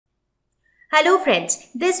Hello friends,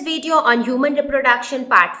 this video on human reproduction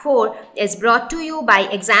part 4 is brought to you by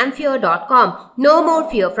examfear.com. No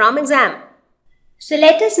more fear from exam. So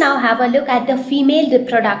let us now have a look at the female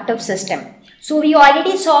reproductive system. So we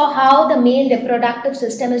already saw how the male reproductive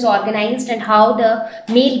system is organized and how the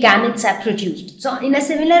male gametes are produced. So in a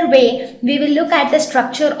similar way, we will look at the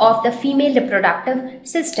structure of the female reproductive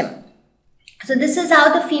system. So this is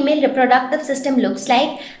how the female reproductive system looks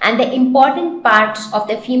like, and the important parts of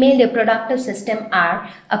the female reproductive system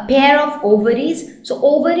are a pair of ovaries. So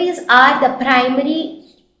ovaries are the primary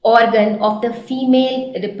organ of the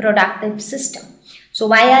female reproductive system. So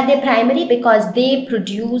why are they primary? Because they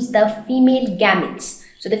produce the female gametes.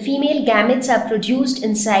 So the female gametes are produced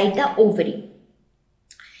inside the ovary.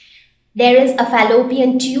 There is a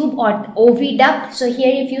fallopian tube or oviduct. So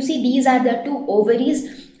here if you see, these are the two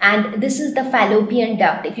ovaries and this is the fallopian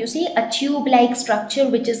duct. If you see a tube-like structure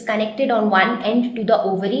which is connected on one end to the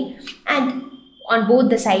ovary and on both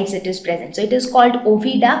the sides it is present. So it is called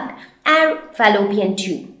oviduct and fallopian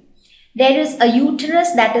tube. There is a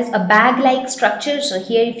uterus, that is a bag-like structure. So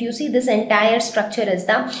here if you see, this entire structure is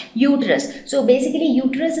the uterus. So basically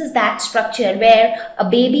uterus is that structure where a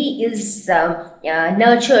baby is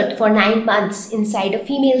nurtured for 9 months inside a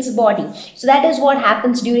female's body. So that is what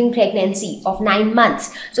happens during pregnancy of 9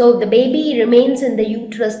 months. So the baby remains in the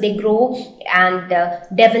uterus, they grow and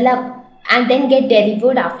develop and then get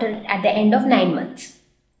delivered at the end of 9 months.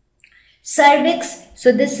 Cervix,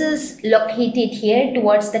 so this is located here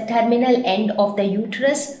towards the terminal end of the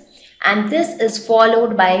uterus, and this is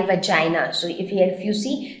followed by vagina. So if you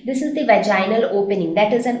see, this is the vaginal opening,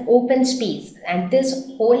 that is an open space, and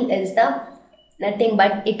this hole is the nothing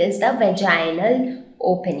but it is the vaginal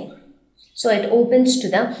opening. So it opens to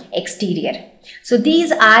the exterior. So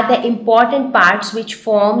these are the important parts which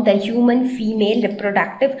form the human female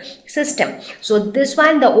reproductive system. So this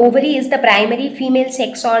one, the ovary, is the primary female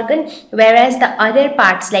sex organ, whereas the other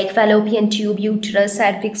parts like fallopian tube, uterus,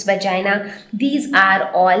 cervix, vagina, these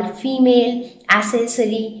are all female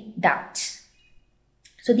accessory ducts.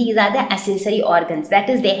 So these are the accessory organs, that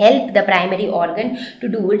is, they help the primary organ to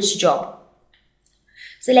do its job.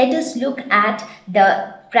 So let us look at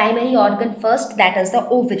the primary organ first, that is the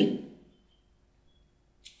ovary.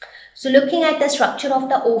 So looking at the structure of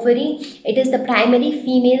the ovary, it is the primary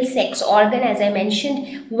female sex organ, as I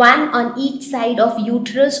mentioned, one on each side of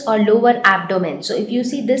uterus or lower abdomen. So if you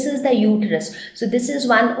see, this is the uterus. So this is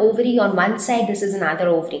one ovary on one side, this is another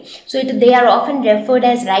ovary. So they are often referred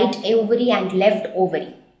as right ovary and left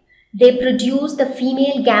ovary. They produce the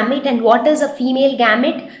female gamete. And what is a female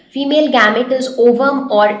gamete? Female gamete is ovum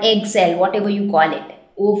or egg cell, whatever you call it.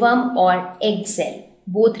 Ovum or egg cell,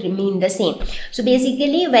 both remain the same. So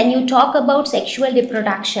basically, when you talk about sexual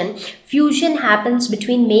reproduction, fusion happens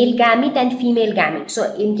between male gamete and female gamete.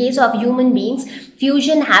 So in case of human beings,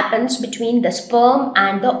 fusion happens between the sperm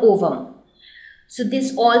and the ovum. So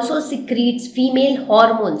this also secretes female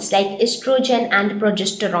hormones like estrogen and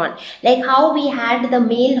progesterone. Like how we had the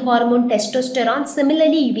male hormone testosterone,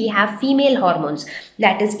 similarly we have female hormones,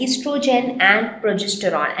 that is estrogen and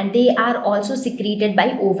progesterone, and they are also secreted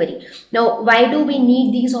by ovary. Now why do we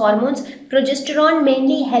need these hormones? Progesterone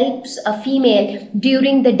mainly helps a female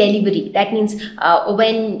during the delivery. That means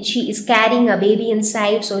when she is carrying a baby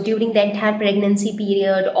inside, so during the entire pregnancy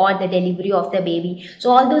period or the delivery of the baby.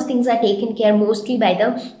 So all those things are taken care mostly by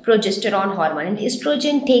the progesterone hormone, and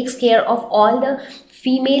estrogen takes care of all the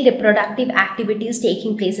female reproductive activities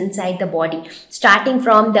taking place inside the body, starting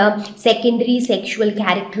from the secondary sexual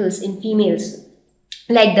characters in females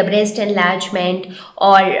like the breast enlargement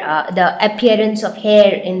or the appearance of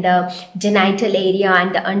hair in the genital area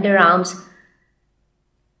and the underarms,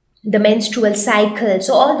 the menstrual cycle.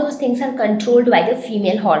 So all those things are controlled by the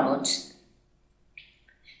female hormones.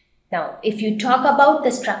 Now, if you talk about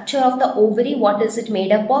the structure of the ovary, what is it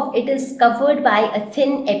made up of? It is covered by a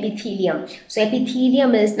thin epithelium. So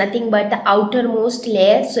epithelium is nothing but the outermost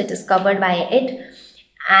layer. So it is covered by it.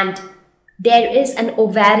 And there is an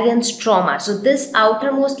ovarian stroma. So this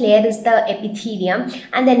outermost layer is the epithelium.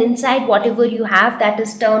 And then inside whatever you have, that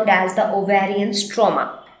is termed as the ovarian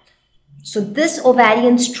stroma. So this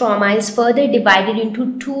ovarian stroma is further divided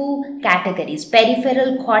into two categories: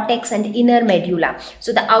 peripheral cortex and inner medulla.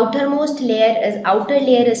 So the outer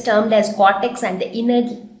layer is termed as cortex and the inner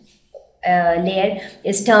layer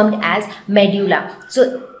is termed as medulla.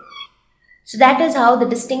 So that is how the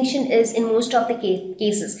distinction is in most of the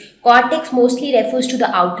cases. Cortex mostly refers to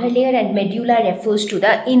the outer layer and medulla refers to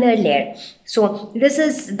the inner layer. So this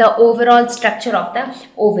is the overall structure of the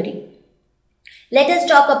ovary. Let us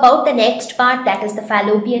talk about the next part, that is the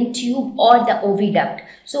fallopian tube or the oviduct.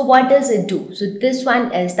 So what does it do? So this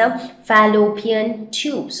one is the fallopian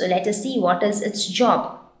tube. So let us see what is its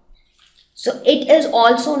job. So it is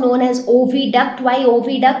also known as oviduct. Why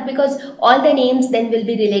oviduct? Because all the names then will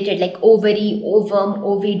be related, like ovary, ovum,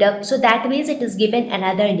 oviduct. So that ways it is given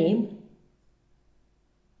another name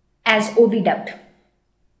as oviduct.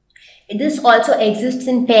 This also exists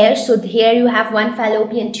in pairs. So here you have one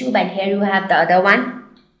fallopian tube and here you have the other one.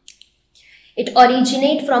 It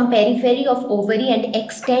originates from periphery of ovary and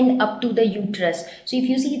extend up to the uterus. So if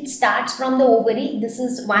you see, it starts from the ovary. This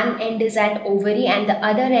is one end is at ovary and the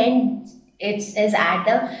other end it is at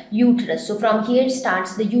the uterus. So from here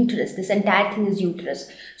starts the uterus. This entire thing is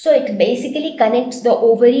uterus. So it basically connects the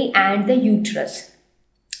ovary and the uterus.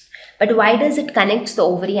 But why does it connect the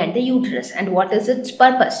ovary and the uterus, and what is its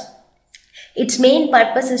purpose? Its main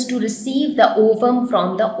purpose is to receive the ovum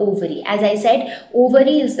from the ovary. As I said,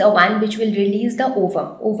 ovary is the one which will release the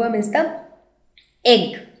ovum. Ovum is the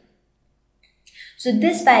egg. So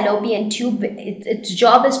this fallopian tube, its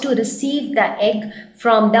job is to receive the egg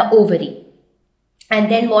from the ovary. And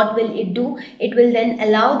then what will it do? It will then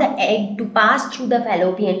allow the egg to pass through the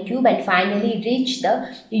fallopian tube and finally reach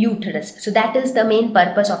the uterus. So that is the main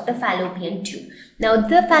purpose of the fallopian tube. Now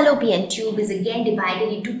the fallopian tube is again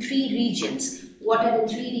divided into three regions. What are the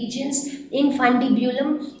three regions?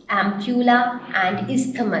 Infundibulum, ampulla and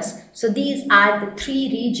isthmus. So these are the three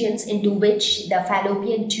regions into which the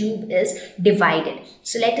fallopian tube is divided.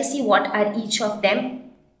 So let us see what are each of them.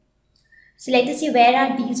 So let us see where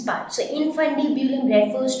are these parts. So infundibulum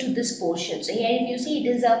refers to this portion. So here if you see,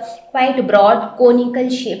 it is a quite broad conical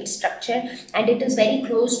shaped structure and it is very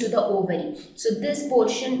close to the ovary. So this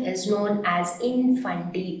portion is known as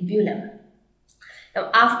infundibulum. Now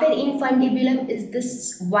after infundibulum is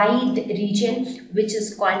this wide region which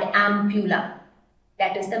is called ampulla.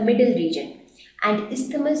 That is the middle region. And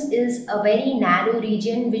isthmus is a very narrow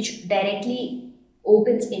region which directly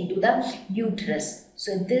opens into the uterus.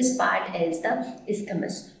 So this part is the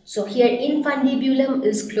isthmus. So here infundibulum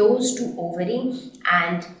is close to ovary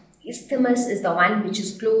and isthmus is the one which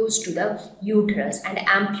is close to the uterus, and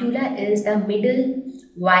ampulla is the middle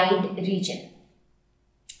wide region.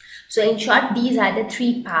 So in short, these are the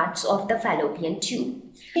three parts of the fallopian tube.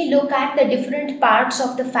 We look at the different parts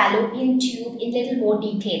of the fallopian tube in little more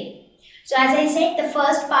detail. So as I said, the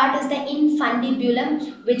first part is the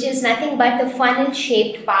infundibulum, which is nothing but the funnel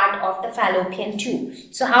shaped part of the fallopian tube.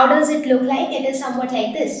 So how does it look like? It is somewhat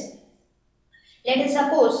like this. Let us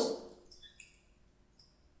suppose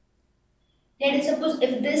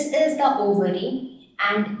if this is the ovary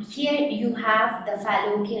and here you have the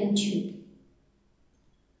fallopian tube.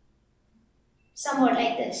 Somewhat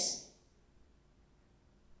like this.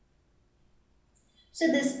 So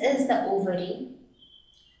this is the ovary.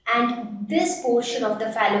 And this portion of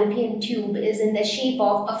the fallopian tube is in the shape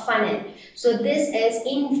of a funnel. So this is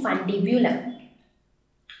infundibulum.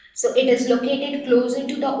 So it is located closer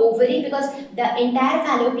to the ovary because the entire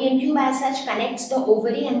fallopian tube as such connects the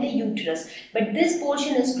ovary and the uterus. But this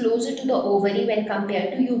portion is closer to the ovary when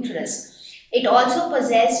compared to uterus. It also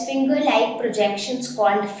possesses finger-like projections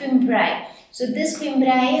called fimbriae. So this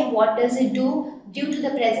fimbriae, what does it do? Due to the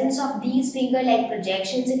presence of these finger-like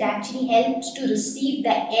projections, it actually helps to receive the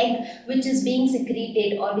egg which is being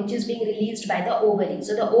secreted or which is being released by the ovary.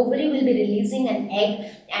 So the ovary will be releasing an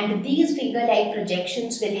egg and these finger-like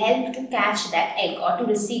projections will help to catch that egg or to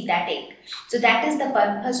receive that egg. So that is the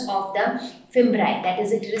purpose of the fimbriae, that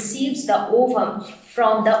is, it receives the ovum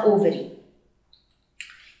from the ovary.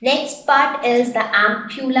 Next part is the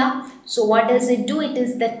ampulla. So what does it do? It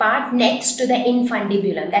is the part next to the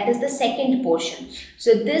infundibulum. That is the second portion.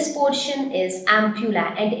 So this portion is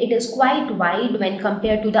ampulla and it is quite wide when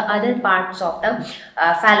compared to the other parts of the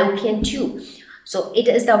fallopian tube. So it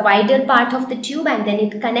is the wider part of the tube and then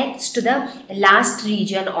it connects to the last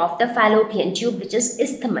region of the fallopian tube, which is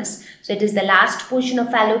isthmus. So it is the last portion of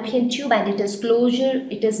fallopian tube and it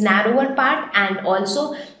is narrower part and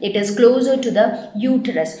also it is closer to the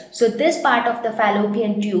uterus. So this part of the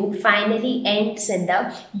fallopian tube finally ends in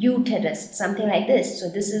the uterus, something like this. So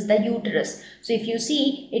this is the uterus. So if you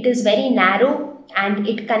see, it is very narrow and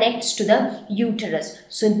it connects to the uterus.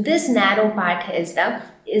 So this narrow part is the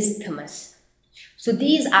isthmus. So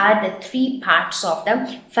these are the three parts of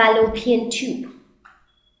the fallopian tube.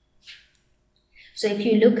 So if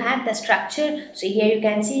you look at the structure, so here you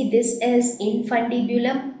can see this is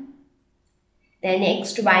infundibulum. The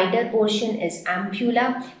next wider portion is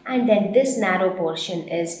ampulla and then this narrow portion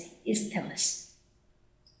is isthmus.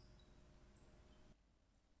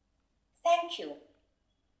 Thank you.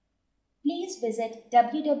 Please visit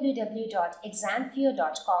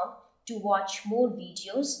www.examfear.com to watch more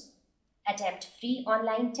videos, attempt free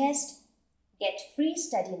online test, get free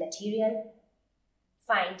study material,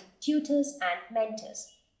 find tutors and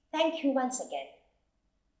mentors. Thank you once again.